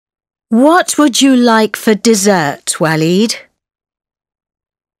What would you like for dessert, Walid?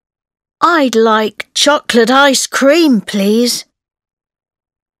 I'd like chocolate ice cream, please.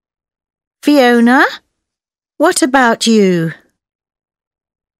 Fiona, what about you?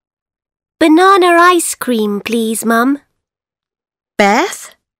 Banana ice cream, please, Mum.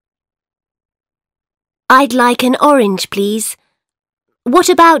 Beth? I'd like an orange, please. What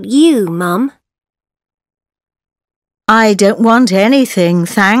about you, Mum? I don't want anything,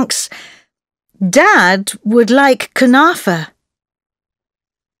 thanks. Dad would like kunafa.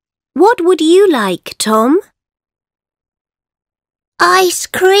 What would you like, Tom? Ice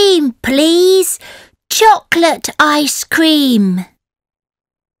cream, please. Chocolate ice cream.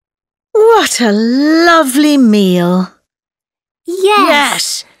 What a lovely meal.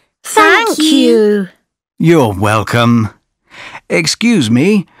 Yes. Thank you. You're welcome. Excuse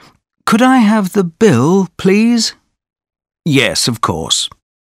me, could I have the bill, please? Yes, of course.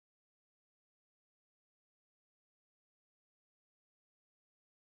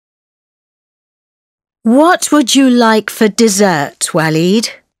 What would you like for dessert, Walid?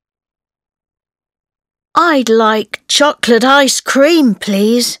 I'd like chocolate ice cream,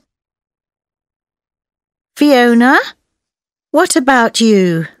 please. Fiona, what about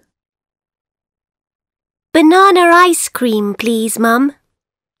you? Banana ice cream, please, Mum.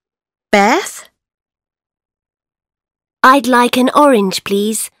 Beth? I'd like an orange,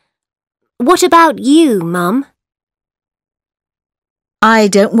 please. What about you, Mum? I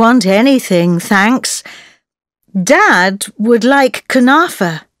don't want anything, thanks. Dad would like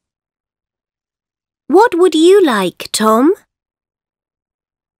kunafa. What would you like, Tom?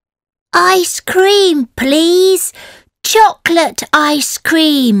 Ice cream, please. Chocolate ice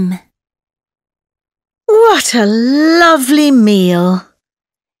cream. What a lovely meal.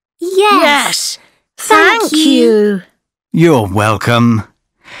 Yes. Thank you. You're welcome.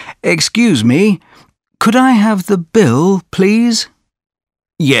 Excuse me, could I have the bill, please?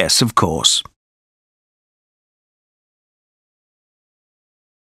 Yes, of course.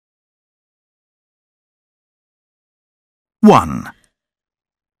 One.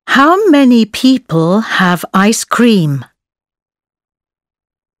 How many people have ice cream?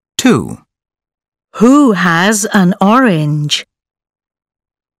 2. Who has an orange?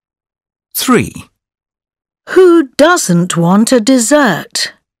 3. Who doesn't want a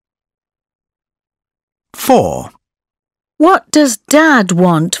dessert? 4. What does Dad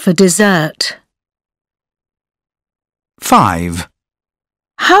want for dessert? 5.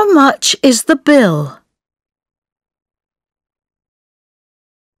 How much is the bill?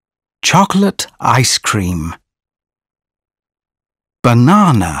 Chocolate ice cream.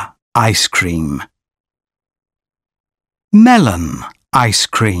 Banana ice cream. Melon ice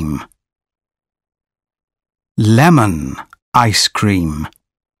cream. Lemon ice cream.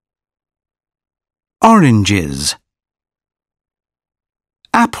 Oranges.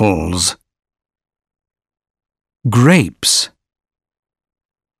 Apples. Grapes.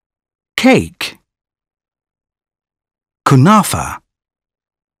 Cake. Kunafa.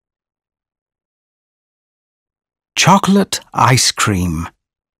 Chocolate ice cream.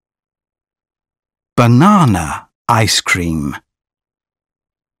 Banana ice cream.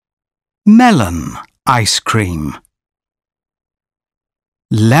 Melon ice cream.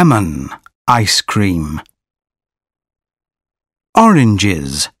 Lemon ice cream.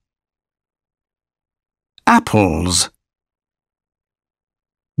 Oranges. Apples.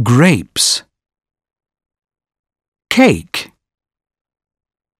 Grapes. Cake.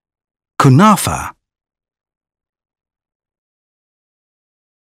 Kunafa.